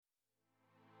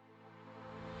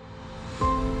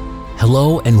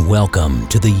Hello and welcome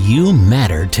to the You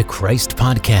Matter to Christ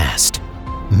podcast.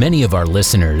 Many of our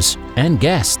listeners and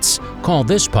guests call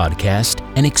this podcast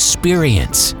an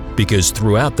experience because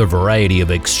throughout the variety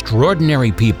of extraordinary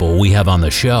people we have on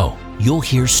the show, you'll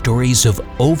hear stories of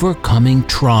overcoming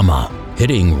trauma,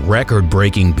 hitting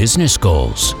record-breaking business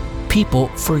goals, people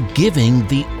forgiving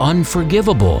the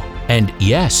unforgivable, and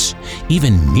yes,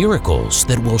 even miracles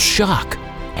that will shock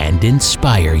and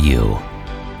inspire you.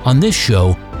 On this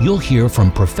show, you'll hear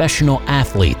from professional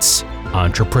athletes,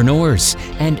 entrepreneurs,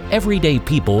 and everyday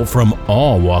people from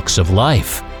all walks of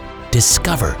life.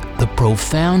 Discover the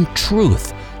profound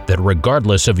truth that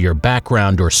regardless of your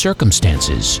background or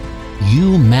circumstances,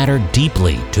 you matter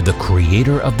deeply to the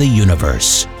Creator of the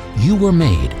universe. You were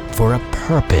made for a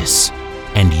purpose,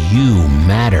 and you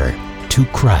matter to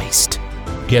Christ.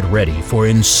 Get ready for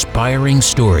inspiring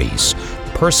stories,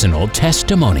 personal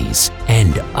testimonies,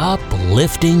 and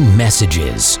uplifting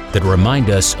messages that remind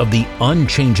us of the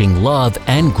unchanging love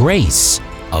and grace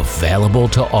available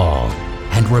to all.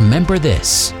 And remember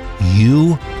this,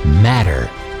 you matter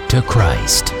to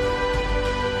Christ.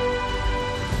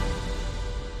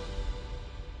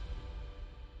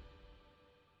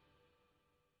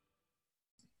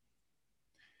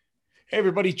 Hey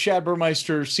everybody, Chad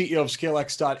Burmeister, CEO of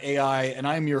ScaleX.ai, and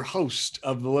I'm your host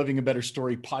of the Living a Better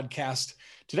Story podcast.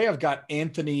 Today I've got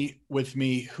Anthony with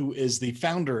me, who is the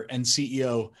founder and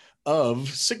CEO of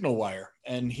SignalWire,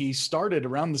 and he started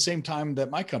around the same time that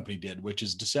my company did, which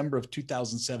is December of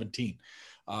 2017.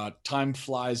 Time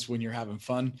flies when you're having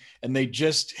fun, and they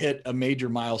just hit a major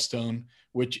milestone,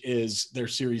 which is their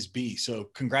Series B. So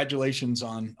congratulations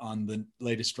on the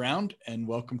latest round, and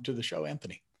welcome to the show,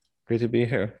 Anthony. Great to be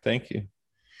here. Thank you.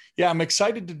 Yeah, I'm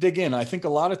excited to dig in. I think a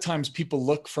lot of times people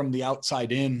look from the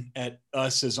outside in at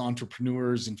us as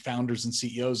entrepreneurs and founders and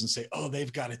CEOs and say, oh,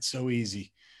 they've got it so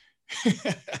easy.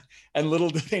 And little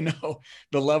do they know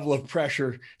the level of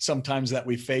pressure sometimes that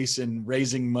we face in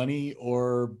raising money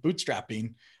or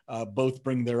bootstrapping. Both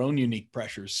bring their own unique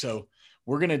pressures. So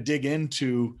we're going to dig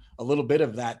into a little bit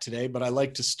of that today, but I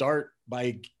like to start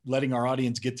by letting our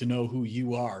audience get to know who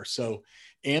you are. So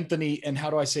Anthony, and how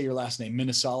do I say your last name?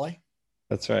 Minessale?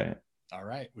 That's right. All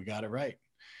right. We got it right.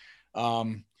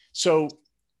 So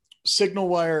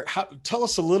SignalWire, tell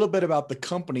us a little bit about the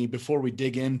company before we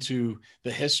dig into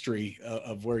the history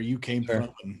of where you came from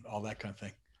and all that kind of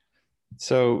thing.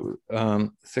 So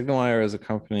SignalWire is a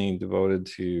company devoted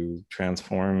to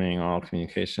transforming all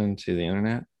communication to the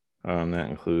internet. That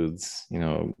includes,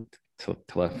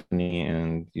 telephony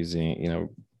and using,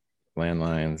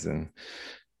 landlines and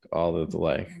all of the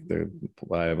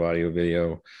live audio,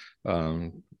 video.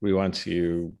 We want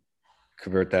to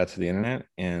convert that to the internet,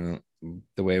 and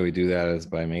the way we do that is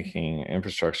by making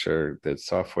infrastructure that's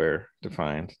software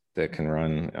defined that can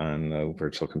run on the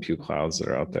virtual compute clouds that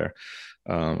are out there,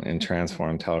 and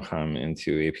transform telecom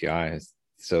into APIs,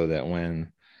 so that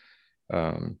when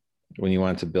you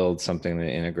want to build something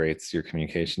that integrates your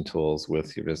communication tools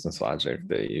with your business logic,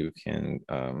 that you can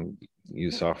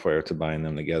use software to bind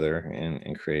them together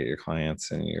and create your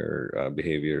clients and your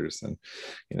behaviors, and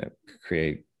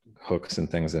create hooks and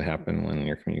things that happen when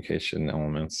your communication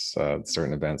elements,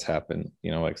 certain events happen,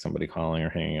 like somebody calling or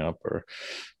hanging up, or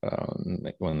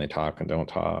when they talk and don't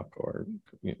talk, or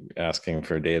asking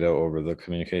for data over the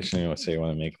communication. Let's say you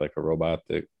want to make like a robot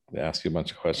that asks you a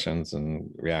bunch of questions and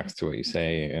reacts to what you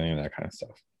say, any of that kind of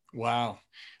stuff. Wow.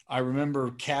 I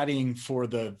remember caddying for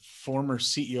the former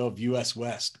CEO of US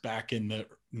West back in the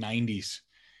 90s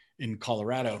in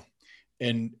Colorado.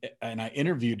 And I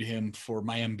interviewed him for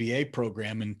my MBA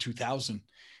program in 2000.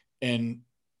 And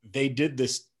they did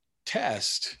this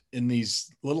test in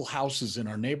these little houses in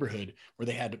our neighborhood where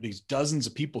they had these dozens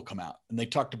of people come out, and they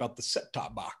talked about the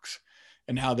set-top box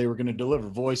and how they were going to deliver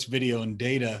voice, video, and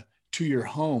data to your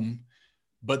home,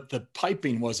 but the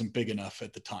piping wasn't big enough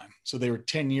at the time. So they were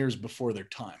 10 years before their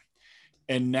time.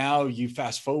 And now you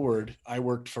fast forward, I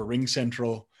worked for Ring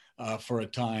Central for a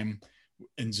time,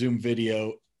 and Zoom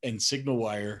Video and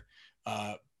SignalWire.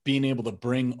 Being able to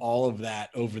bring all of that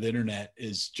over the internet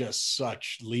is just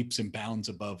such leaps and bounds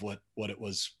above what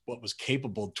was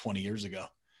capable 20 years ago.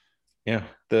 Yeah,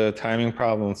 the timing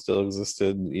problem still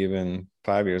existed even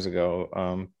 5 years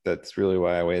ago. That's really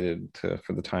why I waited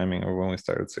for the timing of when we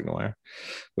started SignalWire.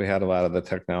 We had a lot of the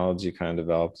technology kind of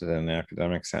developed in an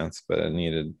academic sense, but it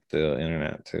needed the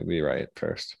internet to be right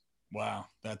first. Wow,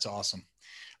 that's awesome.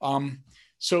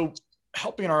 So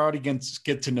helping our audience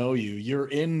get to know you, you're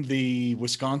in the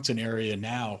Wisconsin area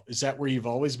now. Is that where you've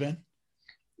always been?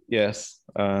 Yes.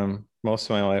 Most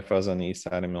of my life I was on the east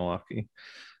side of Milwaukee.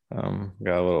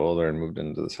 Got a little older and moved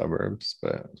into the suburbs,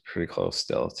 but it's pretty close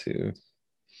still to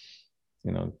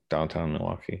downtown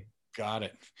Milwaukee. Got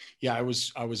it. Yeah, I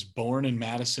was born in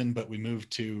Madison, but we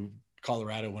moved to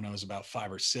Colorado when I was about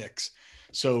 5 or 6.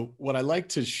 So what I like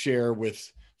to share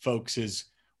with folks is,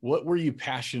 what were you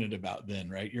passionate about then,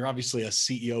 right? You're obviously a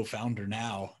CEO founder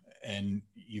now, and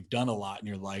you've done a lot in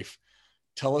your life.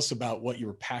 Tell us about what you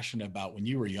were passionate about when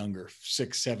you were younger,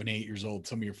 6, 7, 8 years old,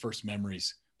 some of your first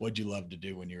memories. What'd you love to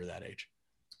do when you were that age?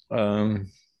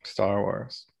 Star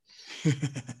Wars.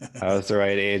 I was the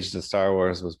right age. The Star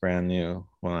Wars was brand new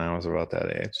when I was about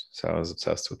that age. So I was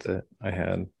obsessed with it. I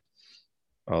had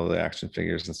all the action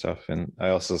figures and stuff. And I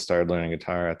also started learning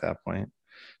guitar at that point.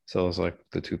 So it was like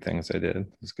the two things I did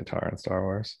was guitar and Star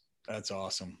Wars. That's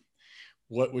awesome.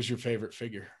 What was your favorite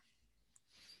figure?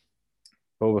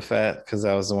 Boba Fett, because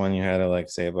that was the one you had to like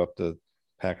save up the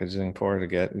packaging for to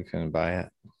get. You couldn't buy it.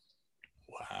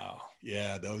 Wow.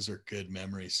 Yeah, those are good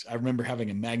memories. I remember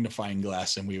having a magnifying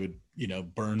glass, and we would,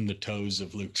 burn the toes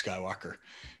of Luke Skywalker.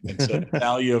 And so the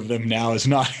value of them now is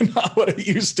not what it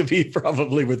used to be,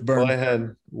 probably, with burn. Well, I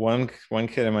had one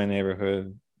kid in my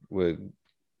neighborhood would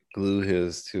glue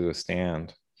his to a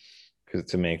stand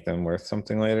to make them worth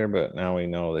something later. But now we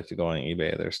know that if you go on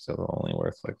eBay, they're still only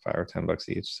worth like $5 or $10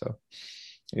 each. So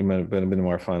it might have been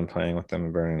more fun playing with them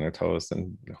and burning their toes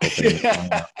than hoping.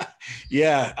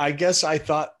 Yeah, I guess I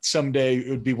thought someday it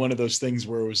would be one of those things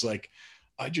where it was like,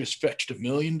 I just fetched $1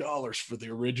 million for the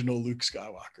original Luke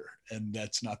Skywalker. And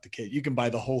that's not the case. You can buy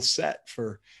the whole set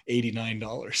for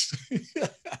 $89.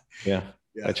 Yeah.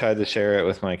 I tried to share it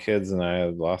with my kids, and I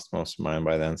had lost most of mine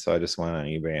by then. So I just went on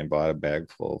eBay and bought a bag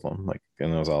full of them.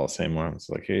 And it was all the same ones.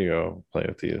 Like, here you go, play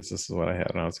with these. This is what I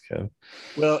had when I was a kid.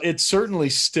 Well, it's certainly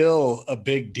still a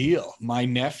big deal. My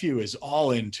nephew is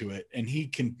all into it, and he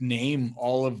can name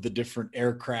all of the different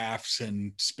aircrafts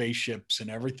and spaceships and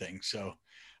everything. So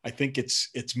I think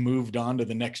it's moved on to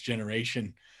the next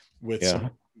generation with some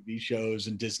TV shows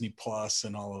and Disney Plus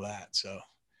and all of that. So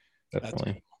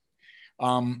definitely.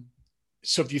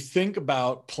 So if you think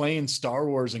about playing Star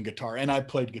Wars and guitar, and I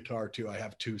played guitar too. I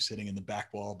have 2 sitting in the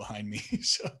back wall behind me.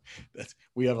 So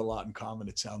we have a lot in common,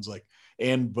 it sounds like,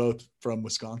 and both from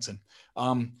Wisconsin.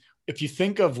 If you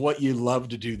think of what you love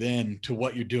to do then to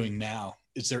what you're doing now,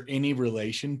 is there any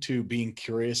relation to being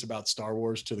curious about Star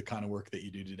Wars to the kind of work that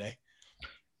you do today?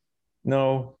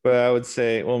 No, but I would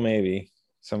say, well, maybe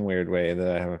some weird way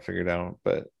that I haven't figured out.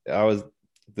 But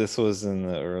this was in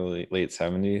the late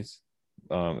 70s.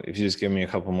 If you just give me a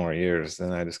couple more years,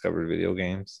 then I discovered video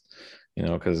games,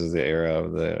 because of the era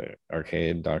of the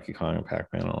arcade, Donkey Kong and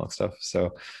Pac-Man, all that stuff.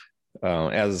 So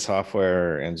as a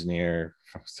software engineer,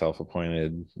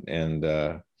 self-appointed, and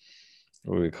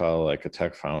what we call like a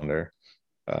tech founder,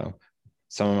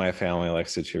 some of my family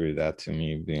likes to attribute that to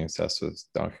me being obsessed with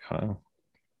Donkey Kong,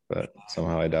 but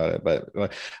somehow I doubt it. But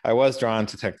I was drawn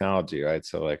to technology, right?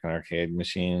 So like an arcade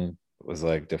machine was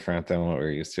like different than what we're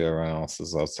used to. Everyone else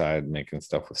is outside making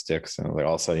stuff with sticks, and like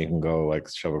all of a sudden you can go like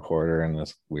shove a quarter in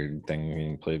this weird thing and you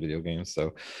can play video games.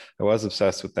 So I was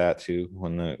obsessed with that too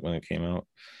when it came out.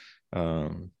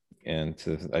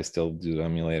 I still do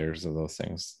emulators of those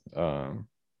things.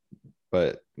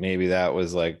 But maybe that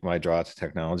was like my draw to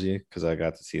technology, because I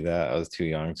got to see that. I was too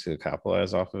young to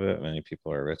capitalize off of it. Many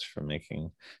people are rich from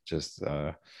making just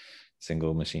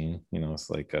single machine. It's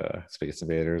like Space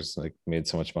Invaders, like made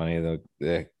so much money that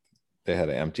they had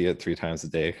to empty it 3 times a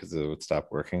day because it would stop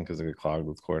working because it got clogged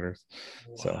with quarters.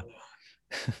 Wow. So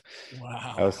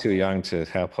wow. I was too young to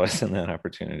capitalize on that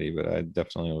opportunity, but I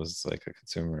definitely was like a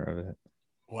consumer of it.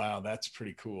 Wow, that's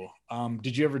pretty cool.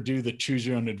 Did you ever do the choose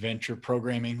your own adventure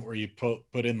programming where you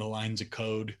put in the lines of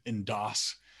code in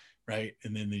DOS, right?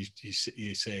 And then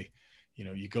you say,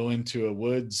 you go into a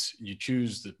woods, you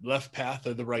choose the left path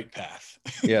or the right path.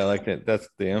 Yeah, like that's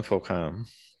the Infocom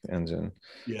engine.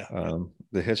 Yeah.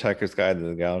 The Hitchhiker's Guide to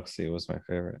the Galaxy was my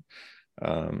favorite.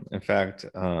 In fact,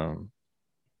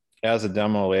 as a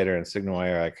demo later in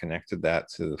SignalWire, I connected that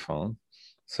to the phone.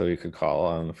 So you could call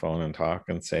on the phone and talk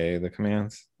and say the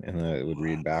commands, and then it would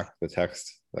read back the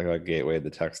text, like a gateway the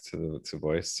text to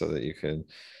voice, so that you could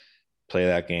play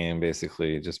that game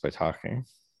basically just by talking.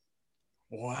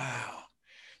 Wow.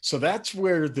 So that's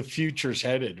where the future's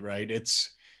headed, right?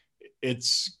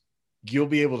 It's you'll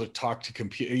be able to talk to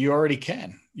computer. You already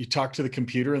can. You talk to the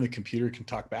computer, and the computer can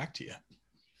talk back to you.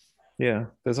 Yeah,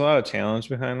 there's a lot of challenge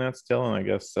behind that still, and I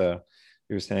guess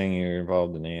you're saying you're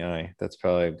involved in AI. That's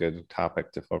probably a good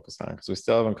topic to focus on, because we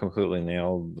still haven't completely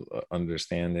nailed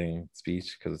understanding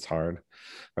speech, because it's hard.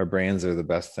 Our brains are the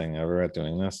best thing ever at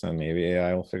doing this, and maybe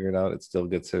AI will figure it out. It still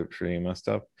gets it pretty messed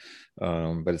up,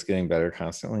 but it's getting better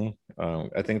constantly.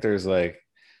 I think there's like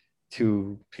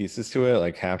 2 pieces to it,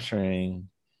 like capturing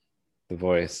the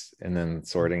voice and then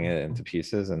sorting it into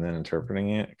pieces and then interpreting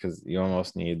it, because you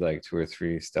almost need like 2 or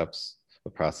 3 steps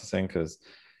of processing, because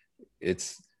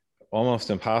it's almost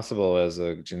impossible as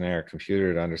a generic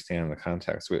computer to understand the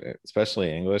context.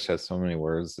 Especially English has so many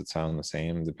words that sound the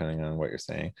same depending on what you're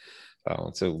saying.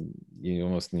 So you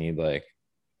almost need like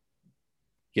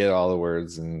get all the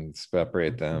words and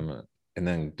separate them, and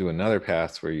then do another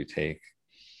pass where you take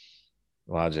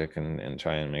logic and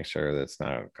try and make sure that's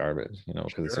not garbage,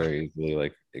 because it's very easily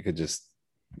like it could just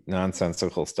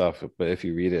nonsensical stuff, but if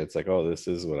you read it, it's like, oh, this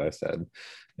is what I said.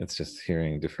 It's just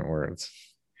hearing different words.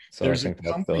 So There's I think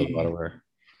a that's a lot of work.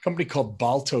 company called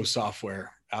Balto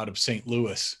Software out of St.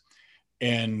 Louis,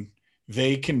 and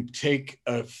they can take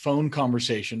a phone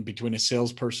conversation between a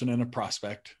salesperson and a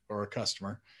prospect or a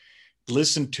customer,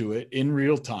 listen to it in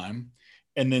real time,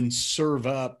 and then serve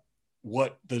up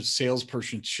what the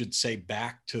salesperson should say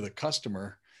back to the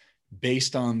customer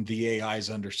based on the AI's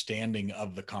understanding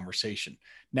of the conversation.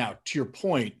 Now, to your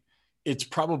point, it's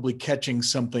probably catching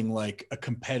something like a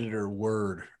competitor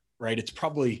word, right? It's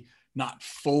probably not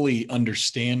fully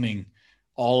understanding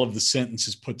all of the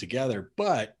sentences put together,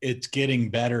 but it's getting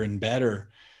better and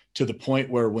better to the point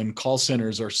where when call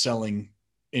centers are selling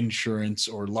insurance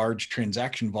or large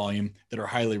transaction volume that are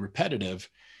highly repetitive,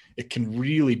 it can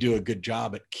really do a good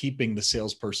job at keeping the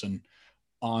salesperson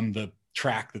on the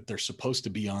track that they're supposed to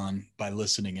be on by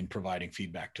listening and providing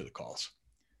feedback to the calls.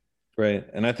 Right.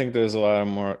 And I think there's a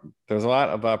lot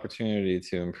of opportunity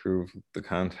to improve the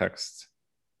context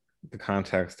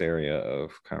area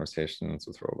of conversations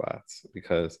with robots,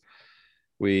 because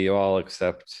we all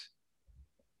accept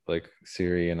like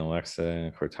Siri and Alexa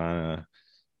and Cortana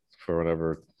for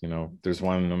whatever, there's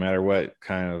one, no matter what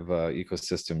kind of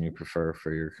ecosystem you prefer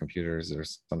for your computers,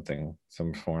 there's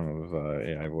some form of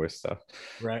AI voice stuff.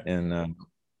 Right. And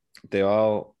they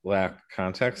all lack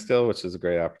context still, which is a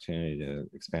great opportunity to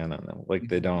expand on them.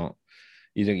 Like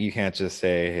you can't just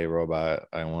say, hey robot,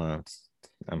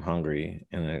 I'm hungry,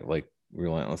 and it like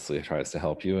relentlessly tries to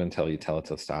help you until you tell it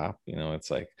to stop.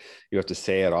 It's like you have to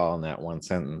say it all in that one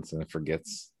sentence, and it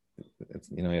forgets.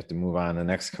 You have to move on. The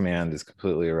next command is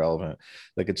completely irrelevant.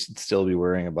 Like it should still be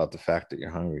worrying about the fact that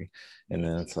you're hungry. And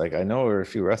then it's like, I know where a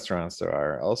few restaurants there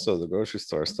are. Also, the grocery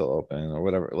store is still open or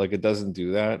whatever. Like it doesn't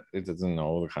do that. It doesn't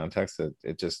know the context.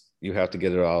 It just, you have to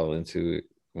get it all into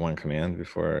one command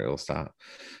before it'll stop.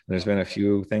 And there's been a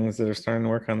few things that are starting to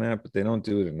work on that, but they don't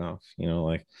do it enough.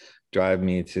 Like drive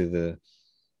me to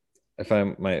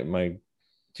my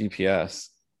GPS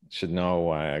should know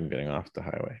why I'm getting off the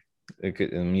highway. It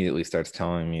immediately starts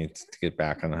telling me to get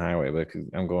back on the highway, but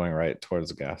I'm going right towards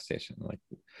the gas station. Like,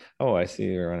 oh, I see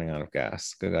you're running out of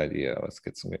gas. Good idea. Let's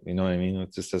get some, you know what I mean?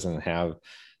 It just doesn't have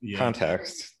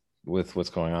context with what's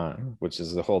going on, which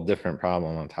is a whole different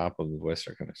problem on top of the voice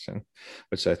recognition,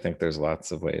 which I think there's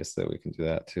lots of ways that we can do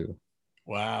that too.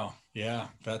 Wow. Yeah,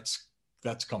 that's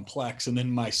complex. And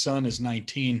then my son is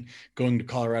 19, going to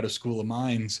Colorado School of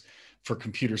Mines for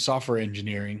computer software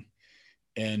engineering.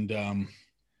 And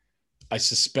I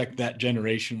suspect that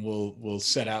generation will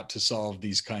set out to solve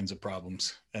these kinds of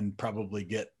problems and probably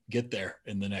get there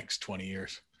in the next 20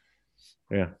 years.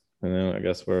 Yeah. And then I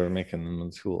guess we're making them the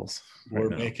tools. We're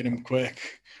making them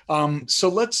quick. So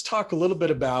let's talk a little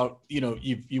bit about,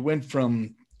 you went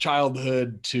from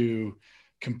childhood to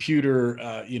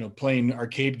computer, playing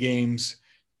arcade games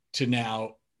to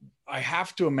now. I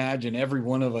have to imagine every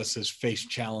one of us has faced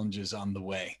challenges on the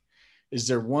way. Is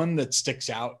there one that sticks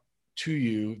out to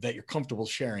you that you're comfortable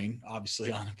sharing,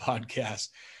 obviously on a podcast,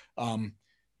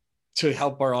 to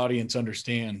help our audience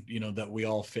understand, that we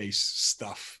all face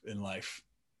stuff in life?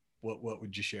 What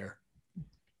would you share?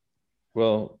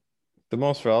 Well, the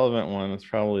most relevant one is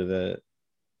probably that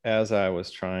as I was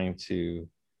trying to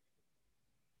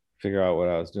figure out what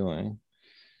I was doing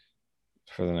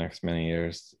for the next many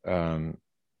years, I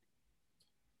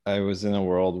was in a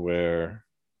world where,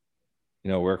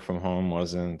 work from home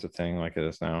wasn't a thing like it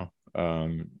is now.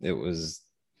 It was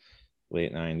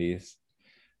late 90s.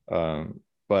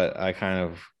 But I kind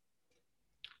of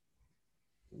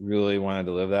really wanted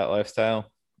to live that lifestyle.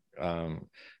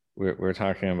 We're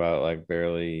talking about like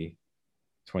barely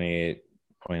 28.8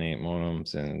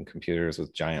 modems and computers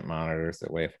with giant monitors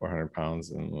that weigh 400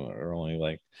 pounds and are only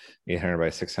like 800 by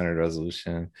 600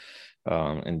 resolution,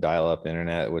 and dial-up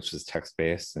internet, which is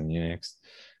text-based and Unix.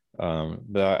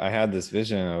 But I had this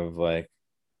vision of like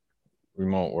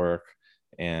remote work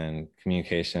and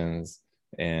communications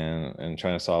and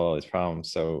trying to solve all these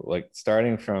problems. So like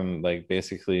starting from like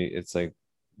basically it's like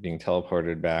being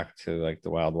teleported back to like the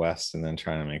Wild West and then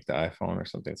trying to make the iPhone or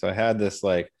something. So I had this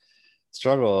like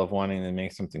struggle of wanting to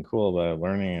make something cool, but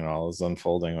learning and all is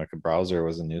unfolding. Like a browser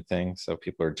was a new thing, so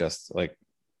people are just like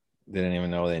didn't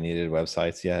even know they needed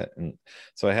websites yet, and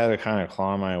so I had to kind of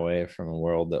claw my way from a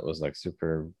world that was like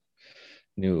super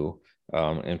new,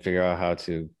 and figure out how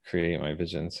to create my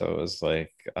vision. So it was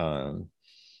like going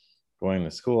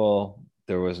to school.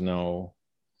 There's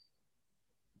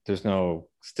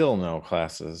still no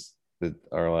classes that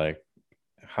are like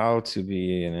how to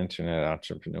be an internet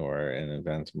entrepreneur and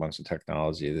invent a bunch of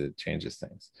technology that changes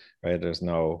things, right? There's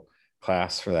no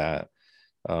class for that.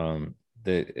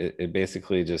 It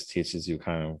basically just teaches you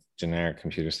kind of generic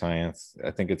computer science.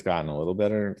 I think it's gotten a little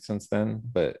better since then,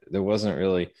 but there wasn't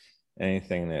really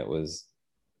anything that was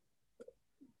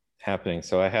happening.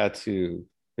 So I had to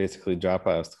basically drop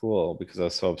out of school because I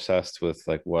was so obsessed with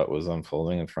like what was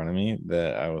unfolding in front of me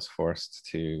that I was forced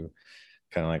to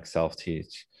kind of like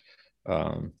self-teach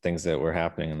things that were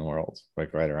happening in the world,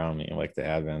 like right around me, like the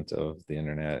advent of the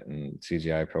internet and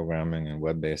CGI programming and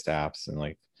web-based apps, and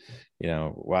like,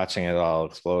 watching it all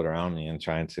explode around me and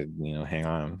trying to, hang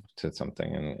on to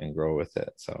something and grow with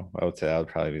it. So I would say that would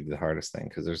probably be the hardest thing,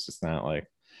 because there's just not like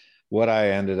what I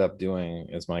ended up doing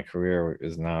as my career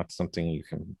is not something you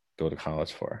can go to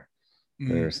college for.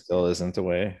 There still isn't a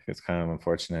way. It's kind of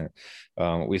unfortunate.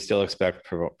 We still expect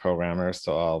programmers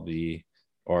to all be,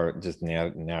 or just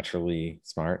naturally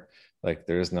smart. Like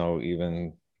there's no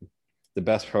even the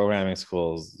best programming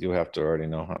schools, you have to already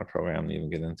know how to program to even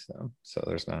get into them. So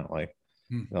there's not like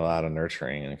a lot of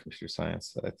nurturing in computer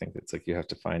science. I think it's like you have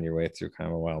to find your way through kind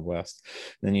of a wild west.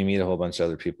 And then you meet a whole bunch of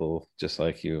other people just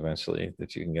like you eventually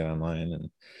that you can get online,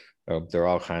 and they're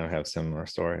all kind of have similar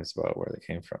stories about where they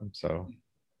came from. So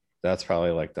that's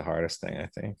probably like the hardest thing. I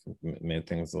think it made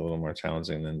things a little more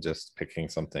challenging than just picking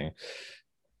something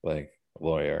like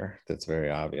lawyer that's very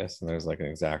obvious and there's like an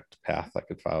exact path I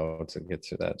could follow to get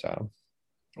to that job.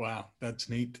 Wow, that's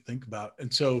neat to think about.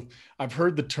 And so I've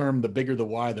heard the term, the bigger the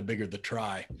why, the bigger the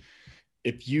try.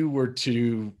 If you were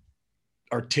to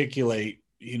articulate,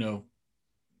 the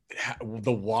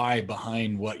why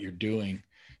behind what you're doing,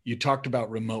 you talked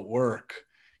about remote work.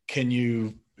 Can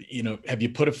you, have you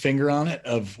put a finger on it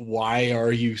of why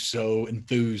are you so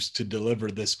enthused to deliver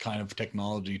this kind of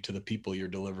technology to the people you're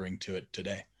delivering to it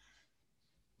today?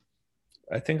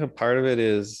 I think a part of it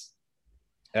is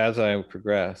as I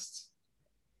progressed,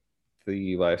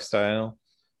 the lifestyle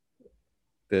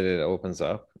that it opens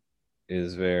up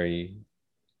is very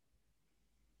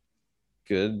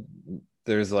good.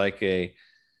 There's like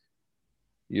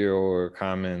your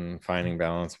common finding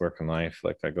balance work and life.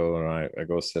 Like I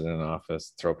go sit in an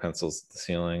office, throw pencils at the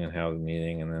ceiling and have a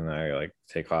meeting, and then I like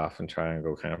take off and try and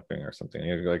go camping or something.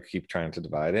 You like keep trying to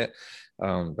divide it.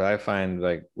 But I find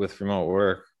like with remote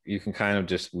work, you can kind of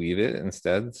just weave it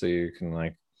instead. So you can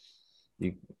like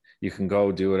you can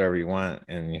go do whatever you want,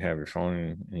 and you have your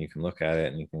phone and you can look at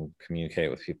it and you can communicate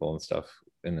with people and stuff,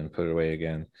 and then put it away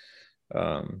again,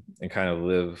 and kind of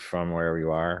live from wherever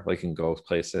you are. Like you can go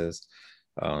places,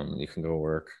 you can go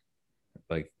work.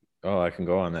 Like, oh, I can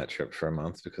go on that trip for a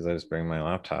month because I just bring my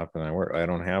laptop and I work. I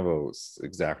don't have a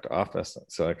exact office,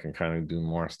 so I can kind of do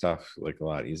more stuff like a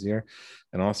lot easier.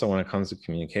 And also when it comes to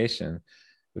communication,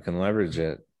 we can leverage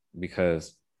it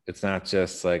because it's not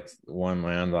just like one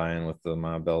landline with the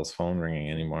Ma Bell's phone ringing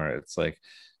anymore. It's like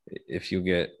if you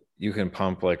can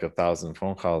pump like 1,000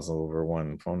 phone calls over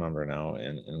one phone number now,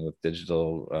 and with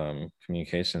digital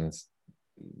communications,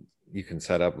 you can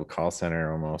set up a call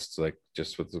center almost like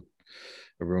just with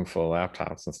a room full of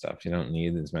laptops and stuff. You don't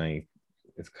need as many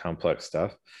complex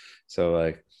stuff. So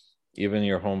like even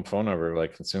your home phone number,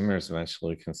 like consumers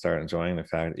eventually can start enjoying the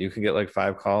fact that you can get like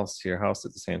 5 calls to your house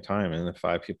at the same time, and if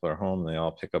 5 people are home, they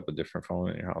all pick up a different phone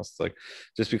in your house. Like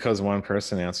just because one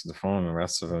person answered the phone, the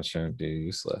rest of them shouldn't be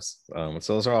useless. So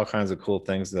those are all kinds of cool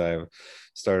things that I've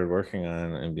started working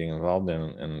on and being involved in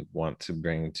and want to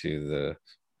bring to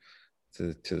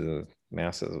the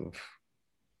masses of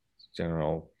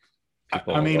general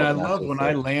people. I mean, I Not love just when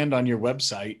I like, land on your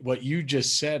website, what you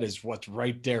just said is what's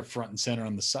right there front and center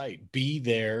on the site. Be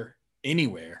there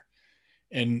anywhere.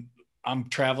 And I'm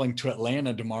traveling to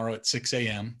Atlanta tomorrow at 6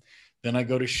 a.m. Then I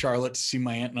go to Charlotte to see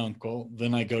my aunt and uncle.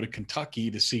 Then I go to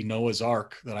Kentucky to see Noah's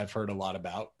Ark that I've heard a lot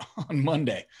about on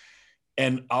Monday.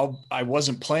 And I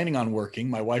wasn't planning on working.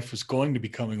 My wife was going to be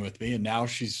coming with me, and now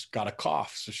she's got a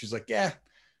cough. So she's like, yeah,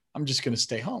 I'm just going to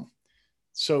stay home.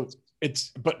 So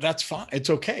but that's fine. It's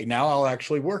okay. Now I'll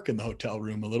actually work in the hotel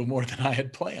room a little more than I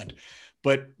had planned.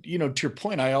 But, to your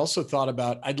point, I also thought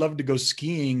about, I'd love to go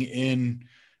skiing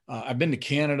I've been to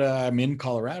Canada. I'm in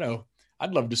Colorado.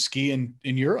 I'd love to ski in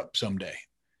Europe someday.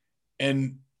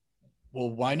 And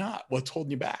well, why not? What's holding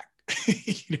you back?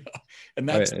 you know, and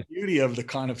that's the beauty of the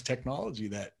kind of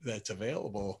technology that's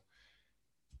available.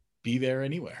 Be there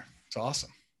anywhere. It's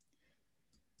awesome.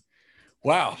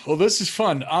 Wow. Well, this is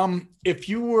fun. If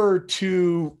you were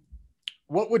to,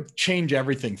 what would change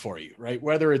everything for you, right?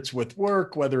 Whether it's with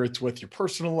work, whether it's with your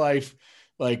personal life,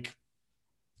 like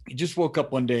you just woke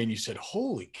up one day and you said,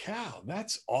 holy cow,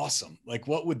 that's awesome. Like,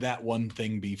 what would that one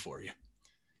thing be for you?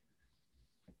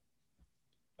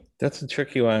 That's a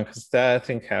tricky one, because that I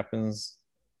think happens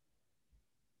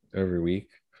every week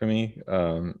for me,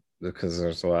 because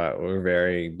there's a lot, we're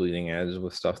very bleeding edge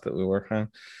with stuff that we work on.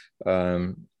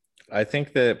 I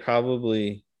think that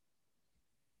probably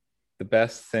the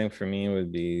best thing for me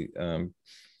would be,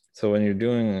 so when you're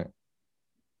doing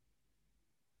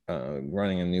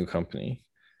running a new company,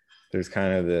 there's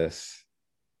kind of this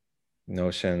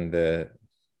notion that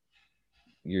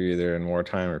you're either in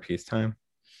wartime or peacetime.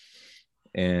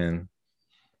 And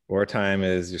wartime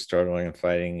is you're struggling and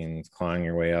fighting and clawing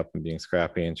your way up and being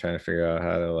scrappy and trying to figure out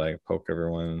how to like poke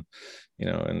everyone, you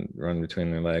know, and run between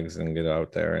their legs and get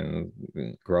out there and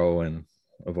grow and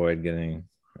avoid getting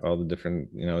all the different,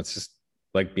 you know, it's just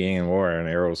like being in war and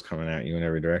arrows coming at you in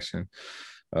every direction.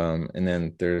 And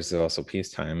then there's also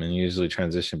peacetime, and you usually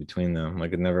transition between them.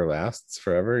 Like it never lasts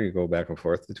forever. You go back and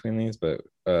forth between these, but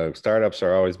startups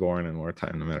are always born in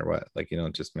wartime, no matter what. Like you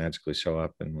don't just magically show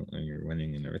up and you're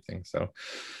winning and everything. So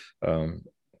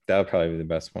that would probably be the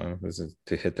best one, was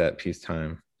to hit that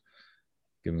peacetime.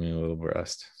 Give me a little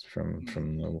rest from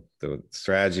the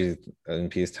strategy in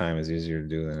peacetime is easier to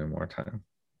do than in wartime.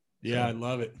 Yeah, I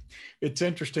love it. It's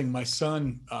interesting. My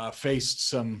son faced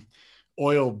some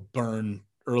oil burn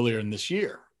earlier in this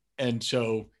year, and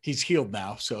so he's healed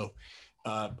now. So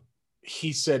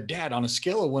he said, Dad, on a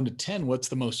scale of 1 to 10, what's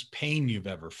the most pain you've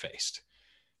ever faced?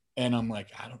 And I'm like,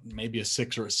 I don't, maybe a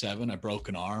 6 or a 7. I broke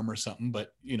an arm or something,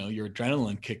 but you know, your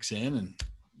adrenaline kicks in and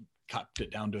copped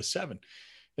it down to a 7.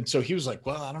 And so he was like,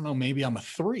 well, I don't know, maybe I'm a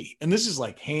 3. And this is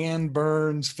like hand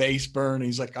burns, face burn. And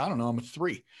he's like, I don't know, I'm a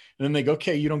 3. And then they go,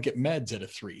 okay, you don't get meds at a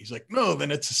 3. He's like, no,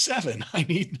 then it's a 7. I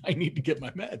need to get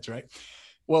my meds, right?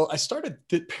 Well, I started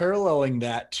paralleling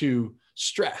that to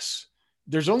stress.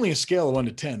 There's only a scale of 1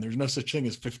 to 10. There's no such thing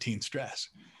as 15 stress.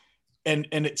 And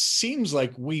it seems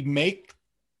like we make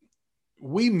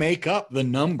up the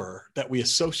number that we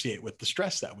associate with the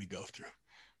stress that we go through,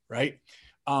 right?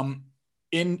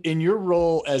 In your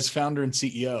role as founder and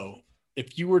CEO,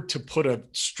 if you were to put a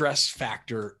stress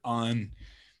factor on,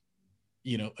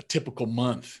 you know, a typical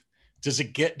month, does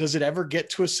it ever get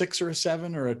to a 6 or a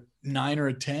 7 or a 9 or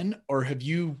a 10? Or have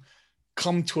you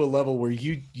come to a level where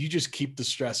you just keep the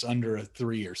stress under a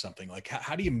 3 or something? Like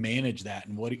how do you manage that?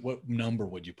 And what number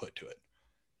would you put to it?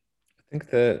 I think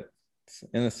that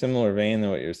in a similar vein to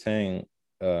what you're saying,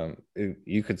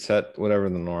 you could set whatever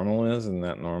the normal is, and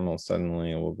that normal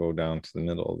suddenly will go down to the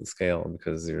middle of the scale,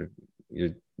 because you're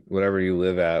whatever you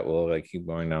live at will like keep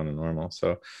going down to normal.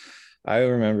 So I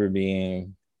remember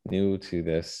being new to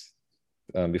this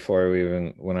before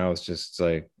when I was just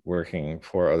like working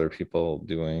for other people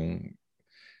doing,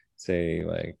 say,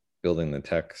 like building the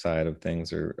tech side of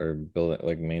things or building,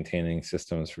 like maintaining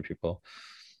systems for people.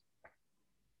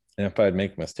 And if I'd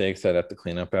make mistakes, I'd have to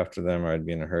clean up after them, or I'd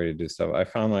be in a hurry to do stuff. I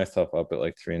found myself up at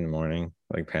like 3 a.m,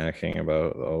 like panicking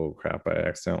about, oh crap, I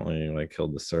accidentally like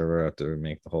killed the server. I have to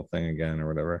make the whole thing again or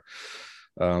whatever.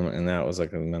 And that was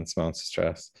like an immense amount of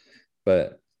stress.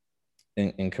 But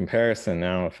in comparison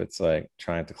now, if it's like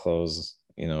trying to close,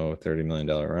 you know, a $30 million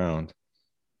round,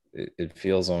 it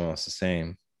feels almost the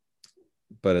same,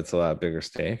 but it's a lot bigger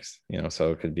stakes, you know.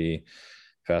 So it could be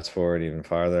fast forward even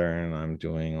farther, and I'm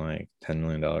doing like $10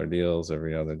 million deals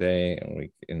every other day,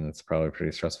 and it's probably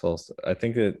pretty stressful. So I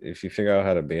think that if you figure out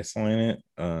how to baseline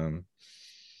it,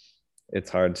 it's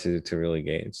hard to really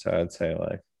gauge. So I'd say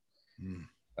like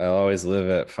I always live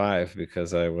at 5,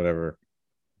 because whatever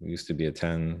used to be a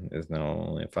 10 is now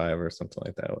only a 5 or something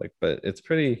like that. Like, but it's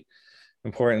pretty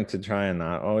important to try and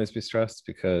not always be stressed,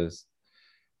 because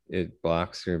it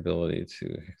blocks your ability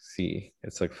to see.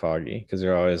 It's like foggy, because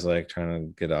you're always like trying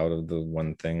to get out of the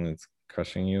one thing that's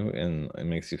crushing you, and it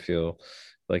makes you feel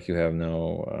like you have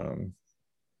no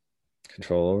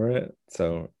control over it.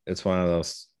 So it's one of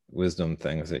those wisdom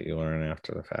things that you learn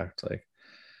after the fact. Like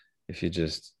if you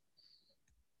just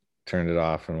turned it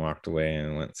off and walked away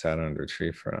and sat under a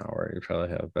tree for an hour, you probably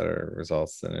have better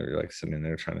results than if you're like sitting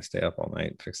there trying to stay up all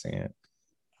night fixing it.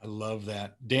 I love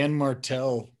that. Dan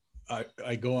Martell,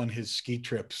 I go on his ski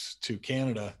trips to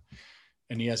Canada,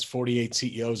 and he has 48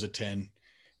 CEOs attend.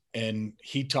 And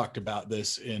he talked about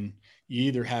this in, you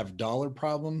either have dollar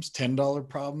problems, $10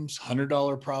 problems,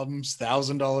 $100 problems,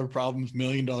 $1,000 problems, $1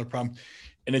 million problems.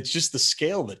 And it's just the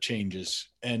scale that changes.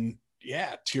 And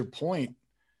yeah, to your point,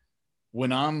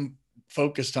 when I'm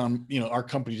focused on, our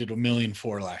company did 1.4 million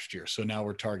last year. So now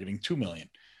we're targeting 2 million.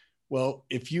 Well,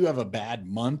 if you have a bad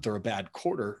month or a bad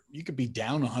quarter, you could be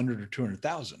down 100 or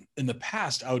 200,000. In the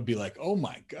past, I would be like, oh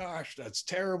my gosh, that's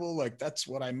terrible. Like that's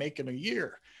what I make in a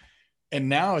year. And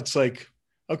now it's like,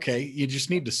 okay, you just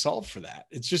need to solve for that.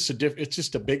 It's just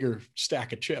a bigger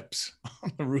stack of chips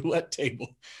on the roulette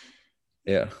table.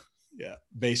 Yeah. Yeah.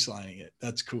 Baselining it.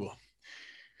 That's cool.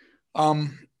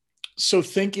 So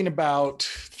thinking about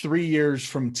 3 years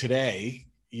from today,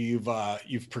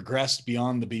 you've progressed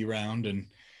beyond the B round and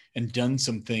done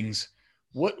some things.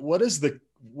 What is,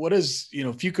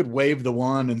 if you could wave the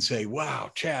wand and say,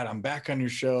 wow, Chad, I'm back on your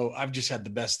show. I've just had the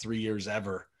best 3 years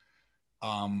ever.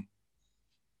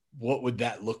 What would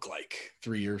that look like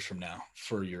 3 years from now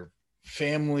for your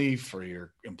family, for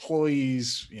your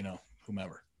employees,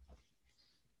 whomever?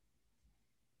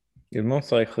 It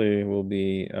most likely will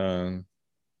be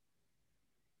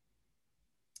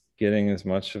getting as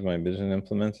much of my vision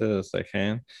implemented as I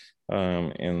can.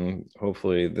 And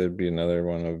hopefully there'd be another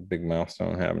one of big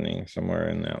milestone happening somewhere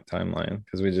in that timeline,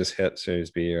 because we just hit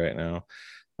Series B right now.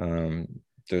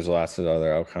 There's lots of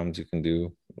other outcomes you can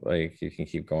do. Like you can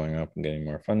keep going up and getting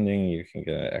more funding. You can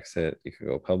get an exit. You could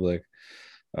go public.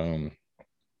 I'm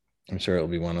sure it'll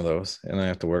be one of those. And I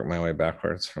have to work my way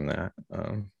backwards from that.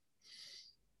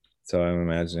 So I'm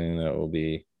imagining that it will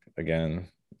be, again,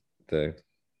 the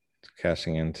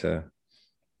cashing into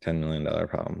 $10 million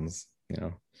problems,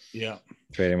 Yeah.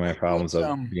 Trading my problems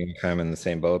of being kind of in the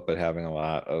same boat, but having a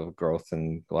lot of growth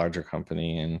and larger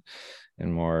company and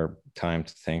more time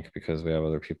to think, because we have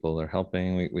other people that are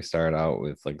helping. We started out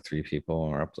with like 3 people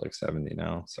and we're up to like 70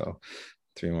 now. So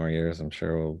 3 more years, I'm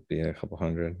sure we'll be a couple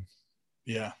hundred.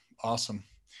 Yeah. Awesome.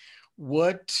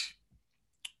 Where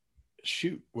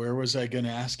was I going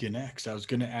to ask you next? I was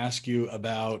going to ask you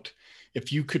about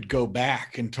if you could go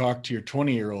back and talk to your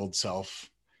 20-year-old self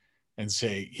and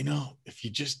say, if you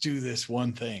just do this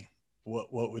one thing,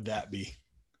 what would that be?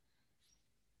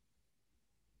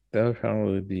 That would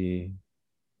probably be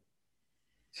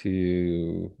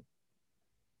to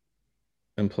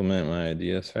implement my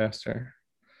ideas faster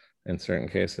in certain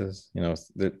cases.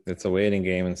 It's a waiting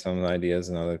game in some ideas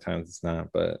and other times it's not,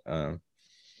 but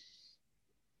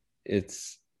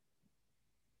it's,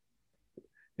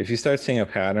 if you start seeing a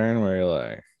pattern where you're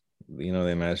like, the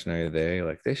imaginary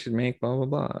they should make blah blah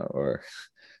blah, or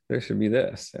there should be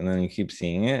this, and then you keep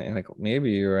seeing it and like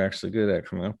maybe you're actually good at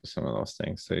coming up with some of those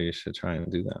things, so you should try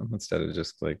and do them instead of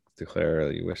just like declare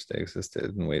that you wish they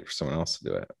existed and wait for someone else to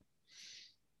do it.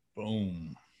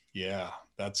 Boom. Yeah,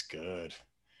 that's good.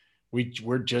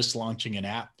 We're just launching an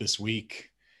app this week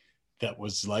that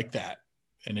was like that,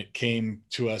 and it came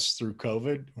to us through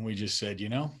COVID, and we just said,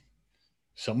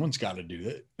 someone's got to do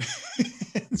it.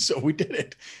 So we did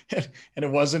it, and it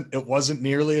wasn't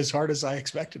nearly as hard as I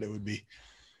expected it would be.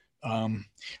 All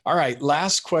right,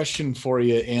 last question for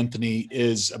you, Anthony,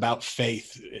 is about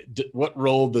faith. What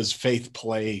role does faith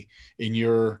play in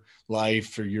your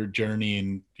life or your journey,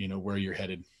 and where you're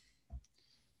headed?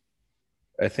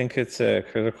 I think it's a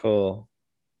critical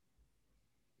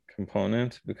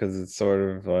component, because it's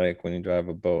sort of like when you drive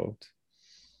a boat,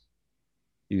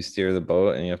 you steer the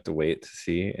boat and you have to wait to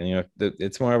see, and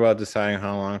it's more about deciding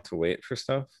how long to wait for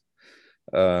stuff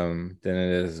than it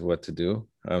is what to do.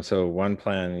 So one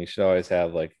plan, you should always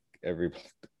have like every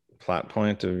plot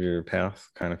point of your path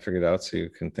kind of figured out so you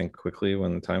can think quickly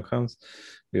when the time comes.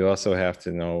 You also have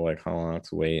to know like how long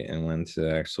to wait and when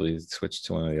to actually switch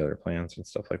to one of the other plans and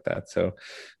stuff like that. So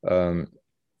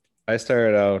I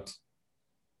started out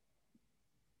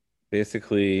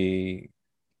basically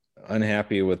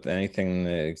unhappy with anything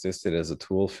that existed as a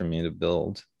tool for me to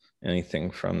build anything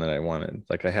from that I wanted.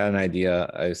 Like I had an idea,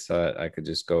 I thought I could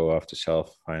just go off the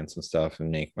shelf, find some stuff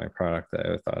and make my product that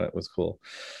I thought it was cool.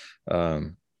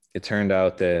 It turned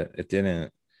out that it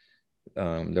didn't.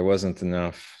 There wasn't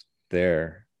enough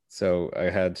there. So I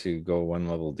had to go one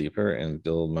level deeper and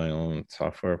build my own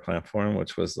software platform,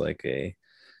 which was like a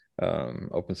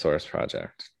open source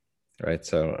project, right?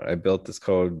 So I built this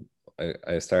code.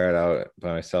 I started out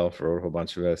by myself, wrote a whole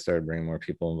bunch of it. I started bringing more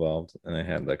people involved, and I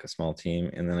had like a small team,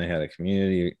 and then I had a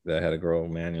community that I had to grow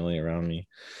manually around me,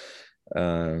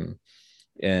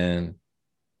 and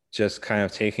just kind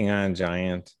of taking on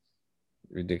giant,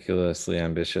 ridiculously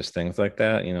ambitious things like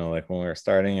that. Like when we were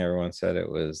starting, everyone said it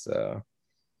was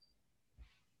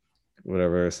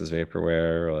whatever, this is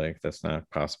vaporware, like that's not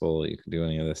possible, you can do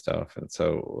any of this stuff. And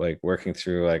so like working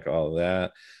through like all of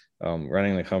that,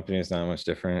 running the company is not much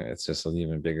different. It's just an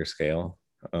even bigger scale.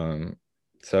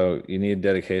 So you need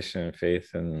dedication and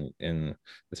faith in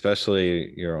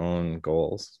especially your own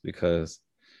goals, because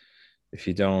if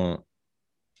you don't,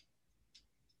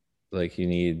 like,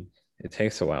 it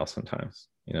takes a while sometimes,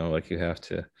 like you have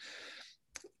to.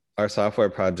 Our software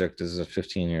project is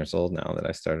 15 years old now that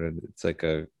I started. It's like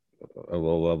a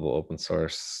low level open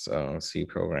source C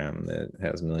program that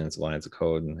has millions of lines of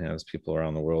code and has people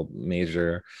around the world.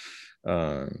 Major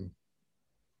um,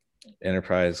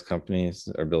 enterprise companies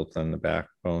are built on the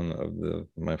backbone of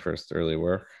my first early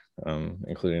work,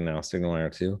 including now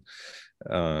SignalWire too.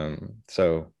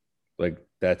 So like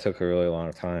that took a really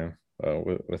long time.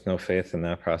 With no faith in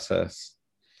that process,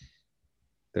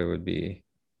 it would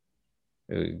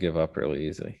give up really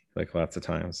easily. Like lots of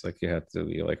times, like you have to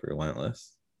be like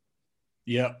relentless.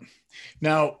 Yep.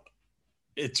 Now,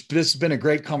 this has been a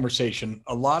great conversation.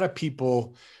 A lot of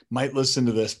people might listen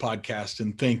to this podcast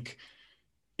and think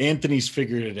Anthony's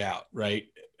figured it out, right?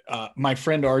 My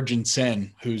friend Arjun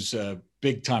Sen, who's a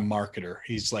big time marketer,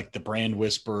 he's like the brand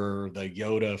whisperer, the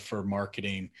Yoda for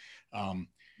marketing.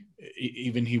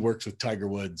 Even he works with Tiger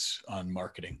Woods on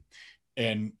marketing.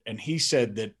 And he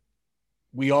said that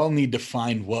we all need to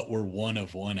find what we're one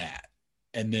of one at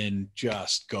and then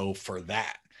just go for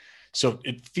that. So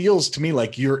it feels to me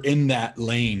like you're in that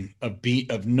lane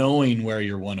of knowing where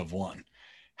you're one of one.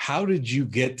 How did you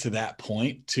get to that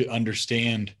point to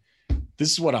understand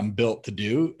this is what I'm built to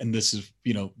do? And this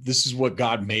is what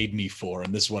God made me for.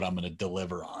 And this is what I'm going to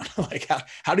deliver on. Like,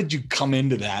 how did you come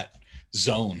into that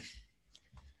zone?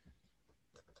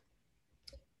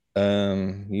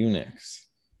 Unix.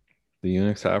 The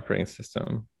Unix operating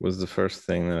system was the first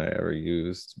thing that I ever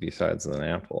used besides an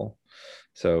Apple.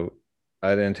 So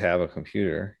I didn't have a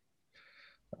computer.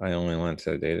 I only went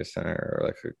to a data center or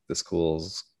like the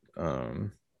school's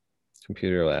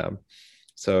computer lab.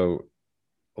 So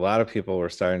a lot of people were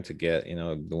starting to get,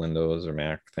 the Windows or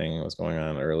Mac thing was going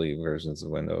on, early versions of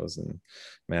Windows, and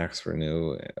Macs were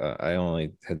new. I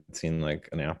only had seen like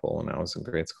an Apple when I was in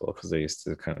grade school, because they used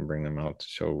to kind of bring them out to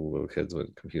show little kids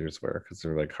what computers were, because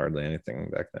there were like hardly anything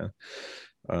back then.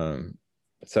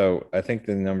 So I think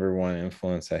the number one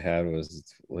influence I had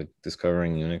was like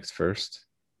discovering Unix first.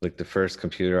 Like the first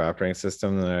computer operating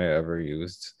system that I ever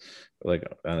used like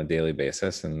on a daily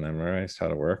basis and memorized how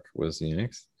to work was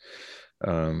Unix.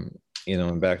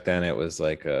 And back then it was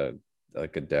like a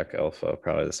DEC Alpha,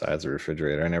 probably the size of a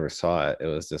refrigerator. I never saw it. It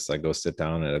was just like go sit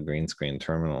down at a green screen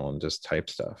terminal and just type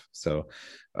stuff. So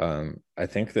I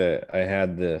think that I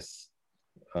had this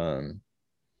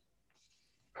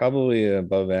probably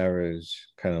above average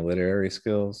kind of literary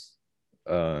skills.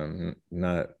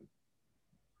 Not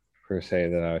per se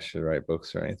that I should write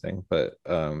books or anything, but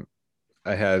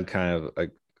I had kind of a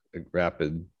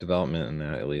rapid development in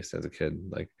that, at least as a kid.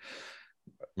 Like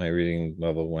my reading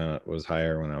level was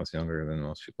higher when I was younger than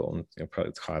most people, and probably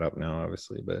it's caught up now,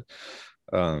 obviously. But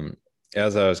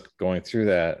as I was going through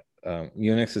that,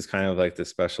 Unix is kind of like this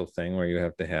special thing where you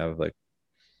have to have like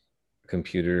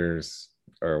computers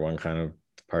or one kind of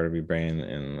part of your brain,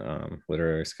 and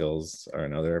literary skills are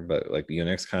another. But like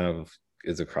Unix kind of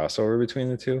is a crossover between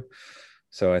the two.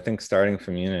 So I think starting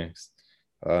from Unix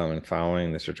and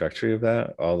following the trajectory of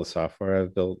that, all the software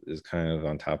I've built is kind of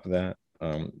on top of that.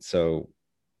 So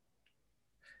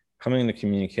coming to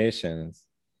communications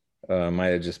might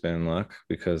have just been luck,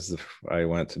 because I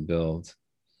went to build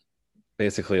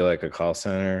basically like a call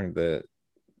center that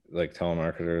like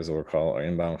telemarketers or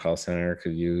inbound call center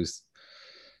could use.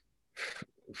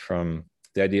 From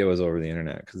the idea was over the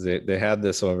internet, because they had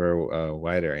this over a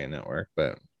wide area network,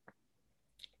 but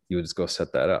you would just go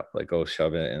set that up, like go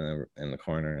shove it in the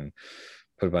corner and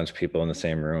put a bunch of people in the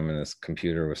same room, and this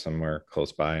computer was somewhere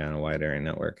close by on a wide area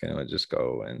network, and it would just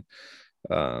go and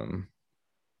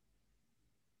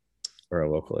or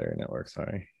a local area network,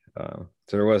 sorry. So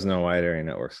there was no wide area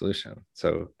network solution.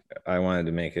 So I wanted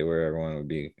to make it where everyone would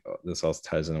be, this also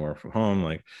ties into work from home.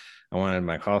 Like I wanted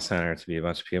my call center to be a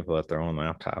bunch of people at their own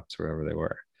laptops, wherever they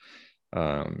were.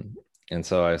 And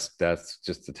so that's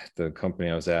just the company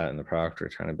I was at and the product we're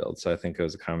trying to build. So I think it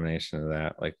was a combination of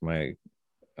that, like my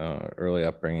early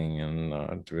upbringing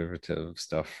and derivative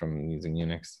stuff from using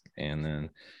Unix, and then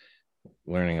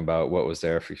learning about what was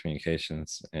there for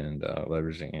communications and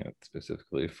leveraging it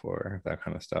specifically for that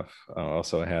kind of stuff.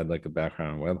 Also, I had like a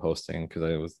background in web hosting,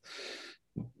 because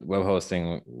web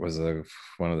hosting was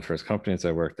one of the first companies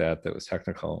I worked at that was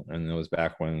technical, and it was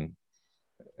back when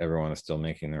everyone is still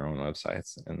making their own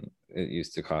websites, and it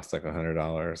used to cost like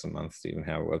 $100 a month to even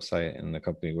have a website, and the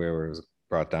company where it was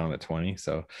brought down to 20.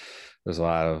 So there's a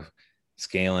lot of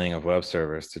scaling of web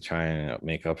servers to try and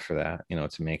make up for that,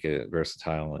 to make it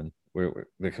versatile. And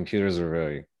the computers are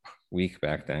very weak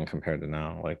back then compared to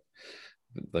now.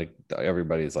 Like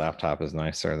everybody's laptop is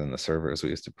nicer than the servers we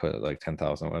used to put like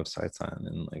 10,000 websites on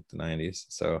in like the 90s.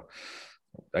 So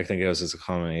I think it was just a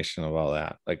combination of all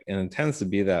that. Like, and it tends to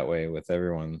be that way with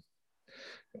everyone.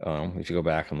 If you go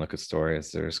back and look at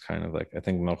stories, there's kind of like, I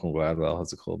think Malcolm Gladwell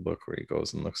has a cool book where he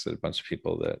goes and looks at a bunch of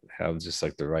people that have just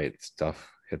like the right stuff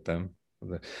hit them,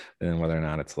 and whether or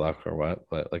not it's luck or what,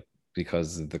 but like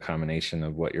because of the combination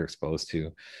of what you're exposed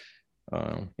to.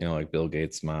 Like Bill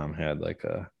Gates' mom had like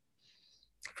a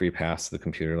free pass to the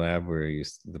computer lab where you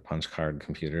used the punch card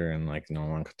computer, and like no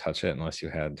one could touch it unless you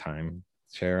had time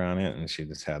share on it, and she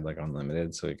just had like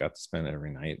unlimited, so he got to spend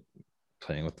every night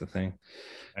playing with the thing.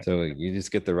 So you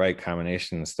just get the right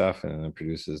combination of stuff, and it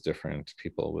produces different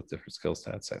people with different skill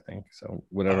sets, I think. So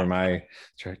whatever my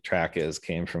track is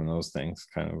came from those things,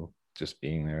 kind of just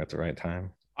being there at the right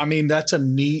time. I mean, that's a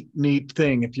neat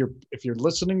thing. If you're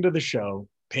listening to the show,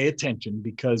 pay attention,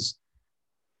 because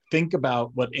think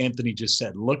about what Anthony just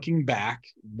said. Looking back,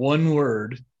 one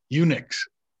word, Unix,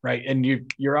 right? And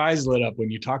your eyes lit up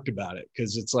when you talked about it,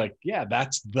 because it's like, yeah,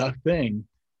 that's the thing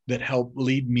that helped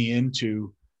lead me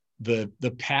into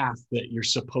the path that you're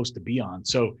supposed to be on.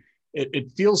 So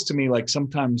it feels to me like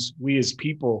sometimes we as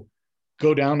people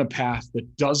go down a path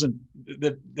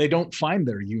that they don't find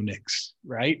their Unix,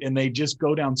 right? And they just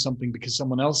go down something because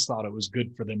someone else thought it was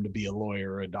good for them to be a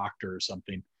lawyer or a doctor or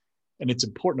something. And it's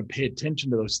important to pay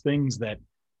attention to those things that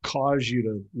cause you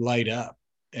to light up,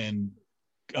 and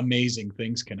amazing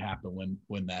things can happen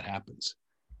when that happens.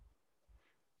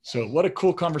 So what a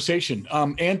cool conversation.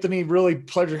 Anthony, really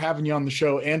pleasure having you on the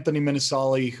show. Anthony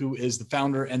Minessale, who is the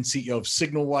founder and CEO of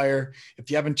SignalWire. If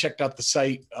you haven't checked out the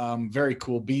site, very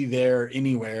cool. Be there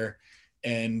anywhere.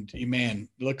 And man,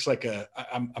 it looks like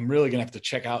I'm really gonna have to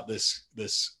check out this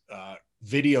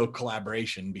video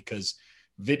collaboration, because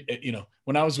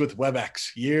when I was with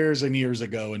WebEx years and years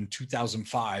ago in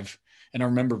 2005, and I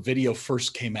remember video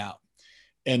first came out,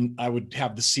 and I would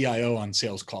have the CIO on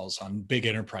sales calls, on big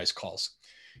enterprise calls.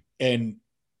 And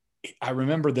I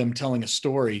remember them telling a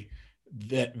story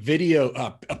that video,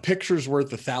 a picture's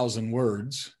worth 1,000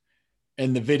 words,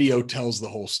 and the video tells the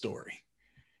whole story.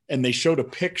 And they showed a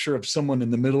picture of someone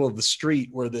in the middle of the street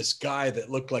where this guy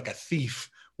that looked like a thief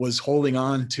was holding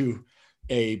on to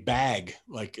a bag.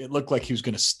 Like it looked like he was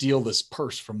going to steal this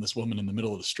purse from this woman in the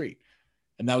middle of the street.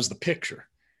 And that was the picture.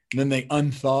 And then they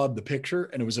unthawed the picture,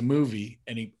 and it was a movie.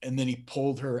 And then he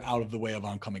pulled her out of the way of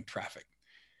oncoming traffic.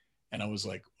 And I was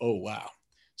like, oh, wow.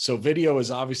 So video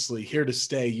is obviously here to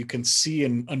stay. You can see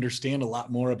and understand a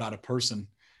lot more about a person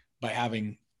by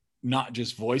having not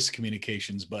just voice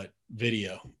communications, but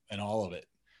video and all of it.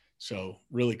 So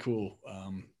really cool.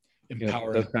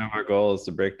 Empowering. That's kind of our goal, is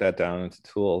to break that down into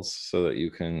tools so that you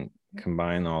can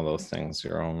combine all those things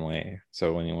your own way.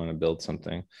 So when you want to build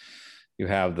something, you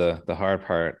have the hard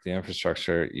part, the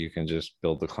infrastructure. You can just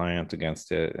build the client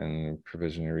against it and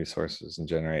provision your resources and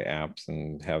generate apps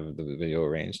and have the video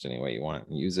arranged any way you want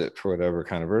and use it for whatever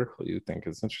kind of vertical you think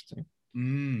is interesting.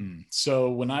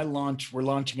 So when we're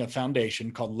launching a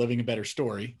foundation called Living a Better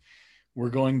Story. We're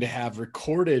going to have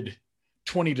recorded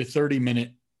 20 to 30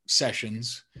 minute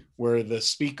sessions where the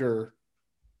speaker,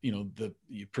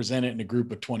 you present it in a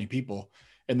group of 20 people,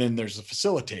 and then there's a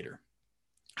facilitator.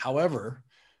 However,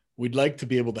 we'd like to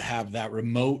be able to have that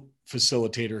remote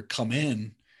facilitator come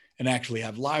in and actually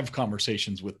have live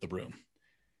conversations with the room.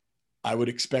 I would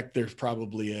expect there's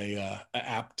probably a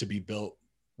app to be built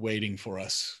waiting for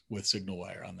us with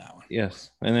SignalWire on that one.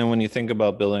 Yes. And then when you think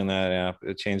about building that app,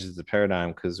 it changes the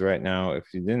paradigm, because right now,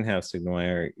 if you didn't have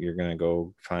SignalWire, you're going to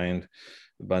go find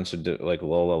a bunch of like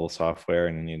low-level software,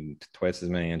 and you need twice as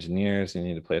many engineers. You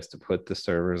need a place to put the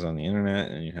servers on the internet,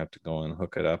 and you have to go and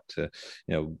hook it up to,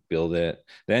 build it.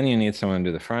 Then you need someone to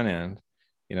do the front end,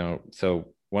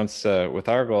 So once with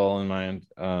our goal in mind,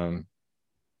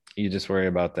 you just worry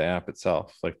about the app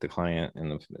itself, like the client,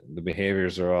 and the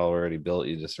behaviors are all already built.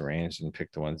 You just arrange and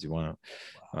pick the ones you want.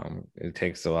 Wow. It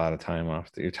takes a lot of time off.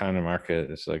 Your time to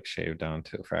market is like shaved down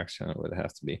to a fraction of what it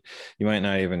has to be. You might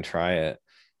not even try it.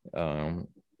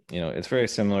 It's very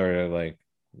similar to like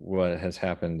what has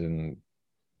happened in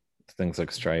things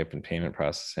like Stripe and payment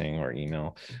processing or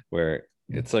email, where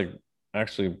it's like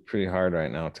actually pretty hard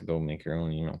right now to go make your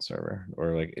own email server,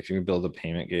 or like if you build a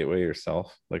payment gateway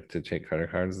yourself, like to take credit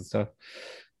cards and stuff,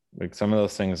 like some of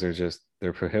those things are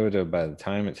they're prohibitive by the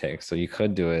time it takes. So you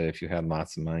could do it if you had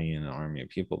lots of money and an army of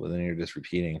people, but then you're just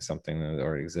repeating something that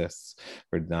already exists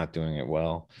or not doing it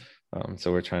well.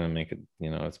 So we're trying to make it,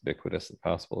 as ubiquitous as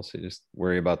possible. So you just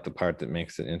worry about the part that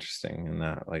makes it interesting and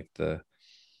not like the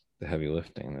heavy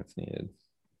lifting that's needed.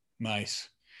 Nice.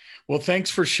 Well, thanks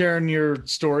for sharing your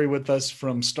story with us,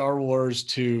 from Star Wars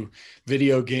to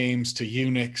video games to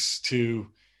Unix to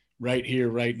right here,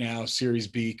 right now, Series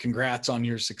B. Congrats on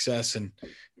your success, and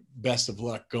best of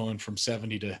luck going from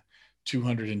 70 to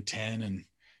 210 and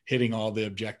hitting all the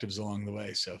objectives along the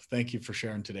way. So thank you for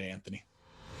sharing today, Anthony.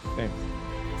 Thanks.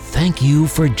 Thank you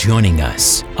for joining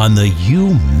us on the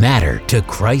You Matter to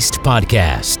Christ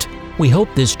podcast. We hope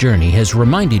this journey has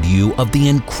reminded you of the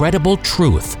incredible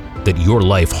truth that your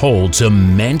life holds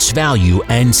immense value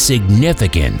and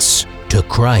significance to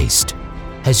Christ.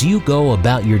 As you go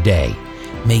about your day,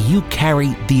 may you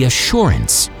carry the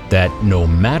assurance that no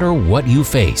matter what you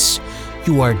face,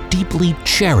 you are deeply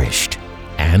cherished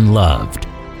and loved.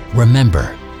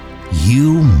 Remember,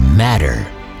 you matter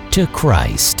to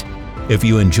Christ. If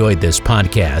you enjoyed this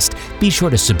podcast, be sure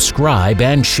to subscribe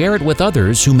and share it with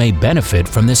others who may benefit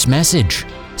from this message.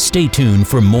 Stay tuned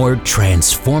for more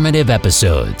transformative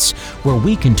episodes where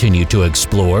we continue to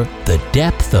explore the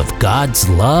depth of God's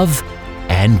love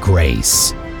and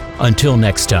grace. Until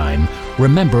next time,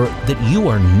 remember that you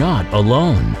are not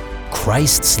alone.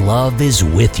 Christ's love is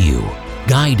with you,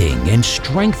 guiding and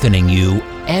strengthening you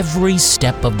every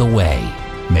step of the way.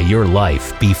 May your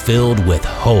life be filled with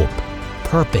hope,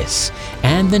 purpose,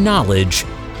 and the knowledge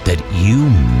that you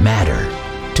matter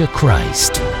to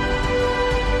Christ.